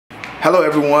Hello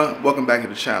everyone, welcome back to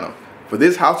the channel. For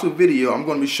this how-to video, I'm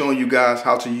going to be showing you guys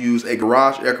how to use a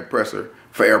garage air compressor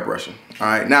for airbrushing.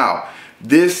 Alright, now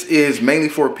this is mainly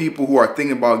for people who are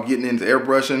thinking about getting into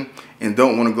airbrushing and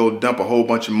don't want to go dump a whole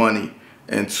bunch of money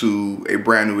into a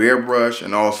brand new airbrush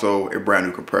and also a brand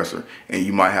new compressor, and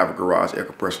you might have a garage air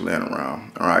compressor laying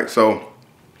around. Alright, so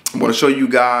I'm going to show you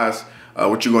guys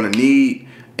what you're going to need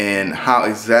and how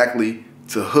exactly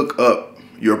to hook up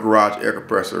your garage air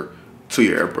compressor to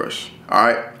your airbrush. All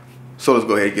right, so let's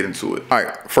go ahead and get into it. All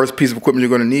right, first piece of equipment you're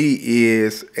going to need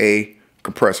is a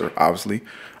compressor, obviously.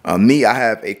 I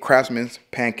have a Craftsman's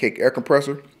pancake air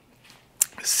compressor,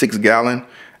 6 gallon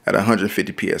at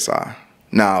 150 psi.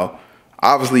 Now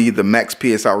obviously the max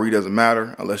psi read doesn't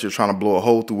matter unless you're trying to blow a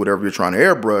hole through whatever you're trying to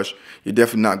airbrush. You're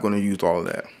definitely not going to use all of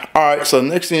that. All right, so the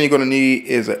next thing you're going to need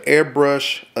is an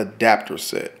airbrush adapter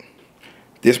set.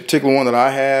 This particular one that I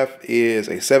have is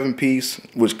a 7-piece,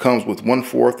 which comes with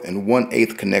 1/4 and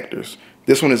 1/8 connectors.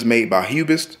 This one is made by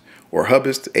Hubest,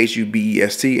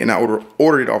 H-U-B-E-S-T, and I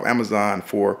ordered it off Amazon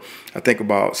for I think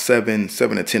about $7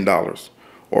 to $10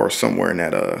 or somewhere in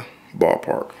that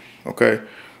ballpark. Okay,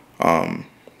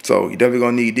 so you're definitely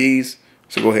gonna need these.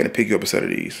 So go ahead and pick you up a set of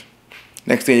these.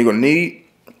 Next thing you're gonna need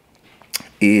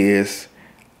is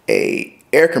a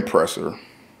air compressor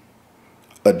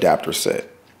adapter set.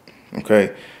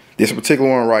 Okay, this particular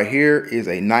one right here is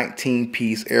a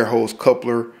 19-piece air hose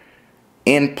coupler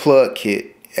and plug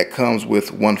kit that comes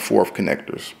with 1/4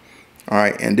 connectors. All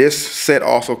right, and this set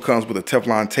also comes with a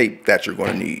Teflon tape that you're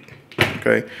going to need.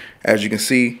 Okay, as you can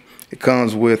see, it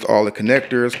comes with all the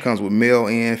connectors, comes with male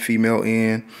end, female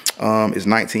end. It's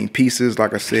 19 pieces,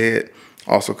 like I said.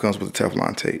 Also comes with the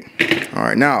Teflon tape. All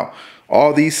right, now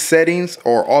all these settings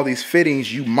or all these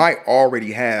fittings you might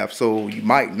already have, so you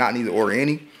might not need to order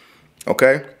any.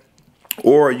 Okay,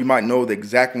 or you might know the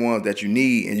exact ones that you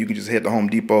need and you can just head to Home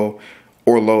Depot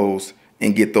or Lowe's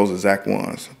and get those exact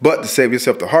ones. But to save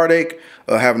yourself the heartache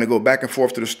of having to go back and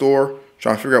forth to the store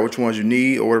trying to figure out which ones you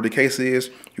need or whatever the case is,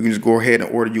 you can just go ahead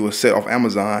and order you a set off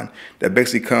Amazon that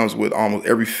basically comes with almost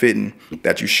every fitting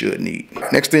that you should need.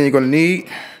 Next thing you're going to need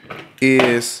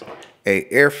is a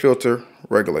air filter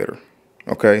regulator.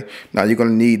 Okay, now you're going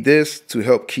to need this to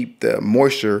help keep the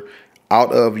moisture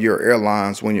out of your air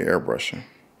lines when you're airbrushing.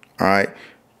 All right,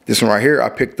 this one right here I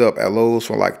picked up at Lowe's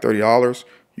for like $30.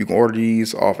 You can order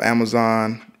these off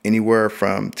Amazon anywhere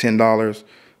from $10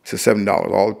 to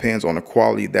 $7. All depends on the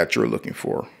quality that you're looking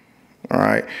for. All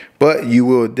right, but you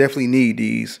will definitely need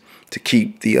these to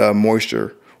keep the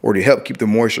moisture, or to help keep the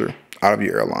moisture out of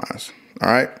your air lines.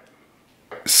 All right,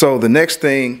 so the next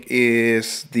thing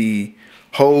is the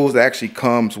hose that actually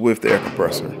comes with the air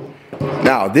compressor.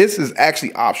 Now this is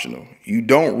actually optional. You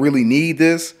don't really need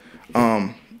this,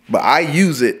 but I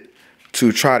use it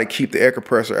to try to keep the air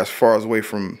compressor as far away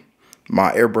from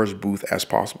my airbrush booth as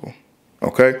possible.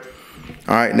 Okay,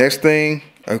 all right, next thing,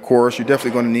 of course, you're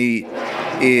definitely going to need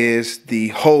is the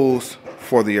hose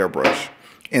for the airbrush,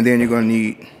 and then you're going to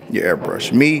need your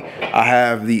airbrush. I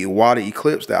have the Iwata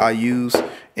Eclipse that I use,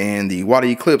 and the Iwata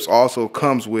Eclipse also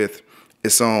comes with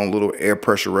its own little air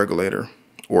pressure regulator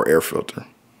or air filter.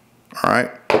 All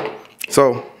right,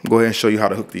 so go ahead and show you how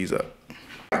to hook these up.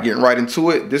 Getting right into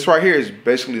it, this right here is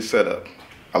basically the setup.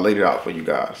 I laid it out for you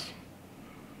guys.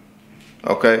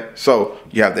 Okay, so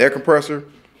you have the air compressor,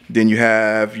 then you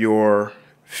have your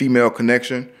female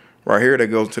connection right here that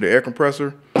goes to the air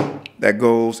compressor, that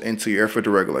goes into your air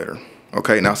filter regulator.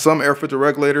 Okay, now some air filter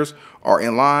regulators are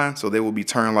in line, so they will be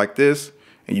turned like this,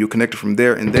 and you connect it from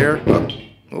there and there.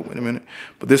 Oh, wait a minute.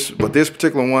 But this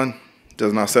particular one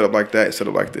does not set up like that. It's set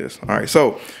up like this. All right,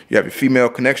 so you have your female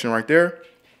connection right there.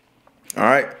 All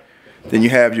right, then you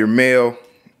have your male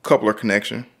coupler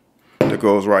connection that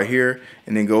goes right here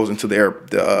and then goes into the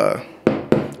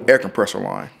air compressor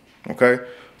line. Okay,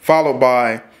 followed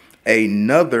by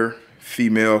another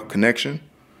female connection,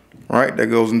 right, that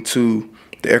goes into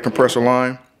the air compressor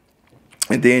line,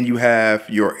 and then you have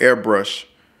your airbrush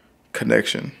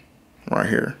connection right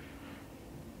here.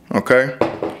 Okay,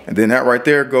 and then that right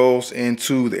there goes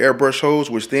into the airbrush hose,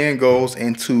 which then goes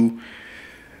into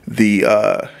the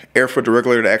air filter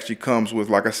regulator that actually comes with,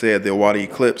 like I said, the Iwata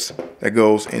Eclipse that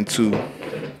goes into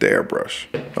the airbrush.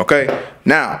 Okay,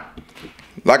 now,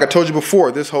 like I told you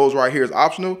before, this hose right here is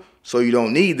optional, so you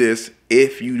don't need this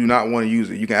if you do not want to use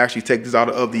it. You can actually take this out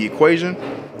of the equation,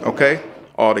 okay,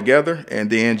 all together, and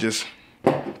then just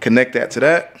connect that to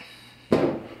that,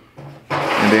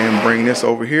 and then bring this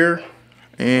over here,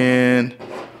 and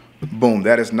boom,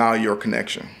 that is now your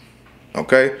connection.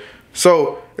 Okay,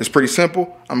 so it's pretty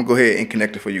simple. I'm gonna go ahead and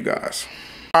connect it for you guys.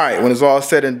 All right, when it's all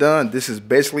said and done, this is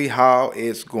basically how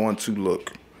it's going to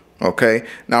look. Okay,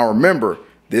 now remember,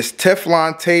 this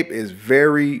Teflon tape is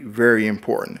very, very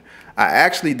important. I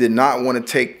actually did not want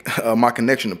to take my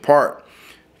connection apart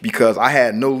because I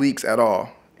had no leaks at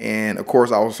all. And of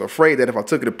course, I was afraid that if I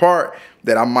took it apart,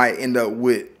 that I might end up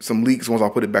with some leaks once I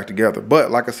put it back together. But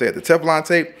like I said, the Teflon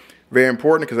tape, very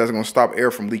important because that's going to stop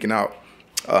air from leaking out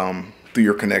through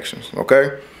your connections,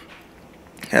 okay?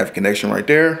 Have a connection right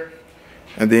there.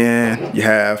 And then you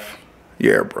have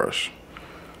your airbrush.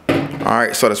 All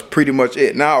right, so that's pretty much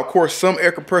it. Now, of course, some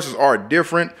air compressors are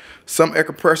different. Some air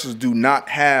compressors do not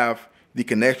have the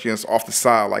connections off the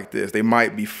side like this. They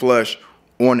might be flush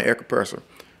on the air compressor.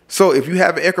 So if you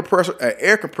have an air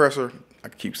compressor, I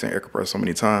keep saying air compressor so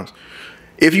many times.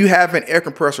 If you have an air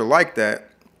compressor like that,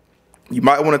 you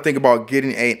might want to think about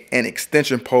getting an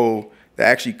extension pole that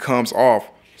actually comes off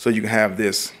so you can have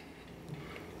this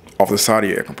off the side of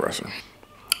your air compressor.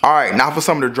 All right, now for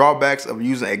some of the drawbacks of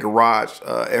using a garage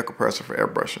air compressor for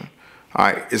airbrushing. All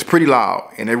right, it's pretty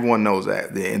loud and everyone knows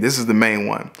that. And this is the main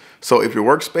one. So if your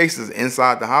workspace is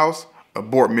inside the house,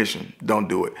 abort mission, don't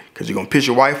do it. Because you're gonna piss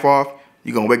your wife off,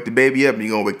 you're gonna wake the baby up, and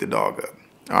you're gonna wake the dog up.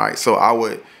 All right, so I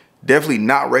would definitely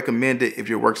not recommend it if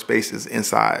your workspace is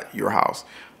inside your house.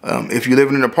 If you live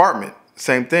in an apartment,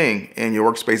 same thing, and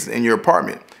your workspace is in your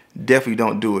apartment, definitely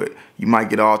don't do it. You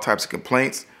might get all types of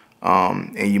complaints.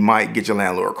 And you might get your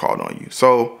landlord called on you.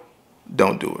 So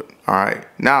don't do it. All right.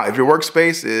 Now, if your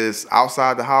workspace is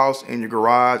outside the house, in your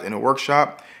garage, in a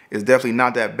workshop, it's definitely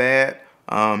not that bad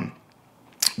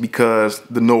because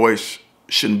the noise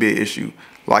shouldn't be an issue.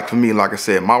 Like for me, like I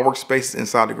said, my workspace is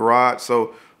inside the garage,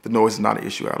 so the noise is not an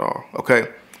issue at all. Okay.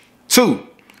 2,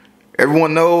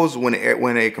 everyone knows when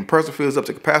a compressor fills up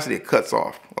to capacity, it cuts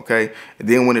off. Okay. And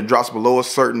then when it drops below a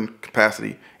certain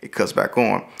capacity, it cuts back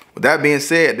on. With that being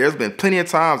said, there's been plenty of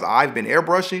times I've been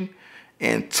airbrushing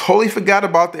and totally forgot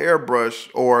about the airbrush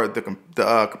or the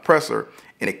compressor,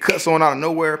 and it cuts on out of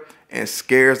nowhere and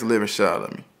scares the living shit out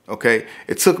of me. Okay,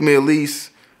 it took me at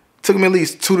least 2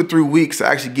 to 3 weeks to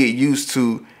actually get used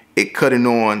to it cutting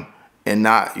on and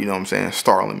not, you know what I'm saying,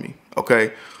 startling me.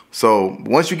 Okay, so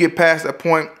once you get past that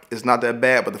point, it's not that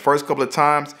bad. But the first couple of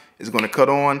times, it's going to cut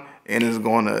on and it's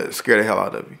going to scare the hell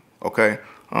out of you. Okay.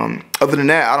 Other than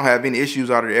that, I don't have any issues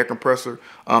out of the air compressor.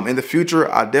 In the future,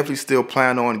 I definitely still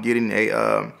plan on getting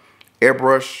a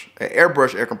airbrush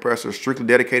air compressor strictly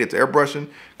dedicated to airbrushing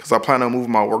because I plan on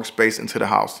moving my workspace into the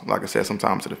house, like I said,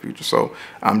 sometimes in the future. So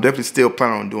I'm definitely still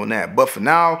planning on doing that. But for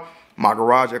now, my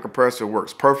garage air compressor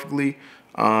works perfectly.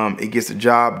 It gets the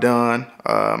job done,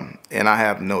 and I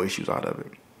have no issues out of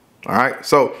it. All right,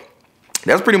 so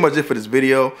that's pretty much it for this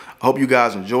video. I hope you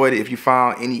guys enjoyed it. If you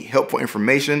found any helpful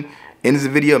information in this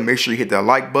video, make sure you hit that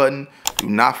like button. Do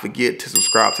not forget to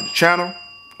subscribe to the channel,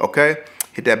 okay?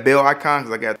 Hit that bell icon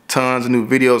because I got tons of new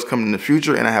videos coming in the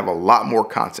future and I have a lot more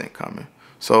content coming.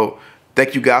 So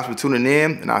thank you guys for tuning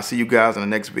in and I'll see you guys in the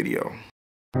next video.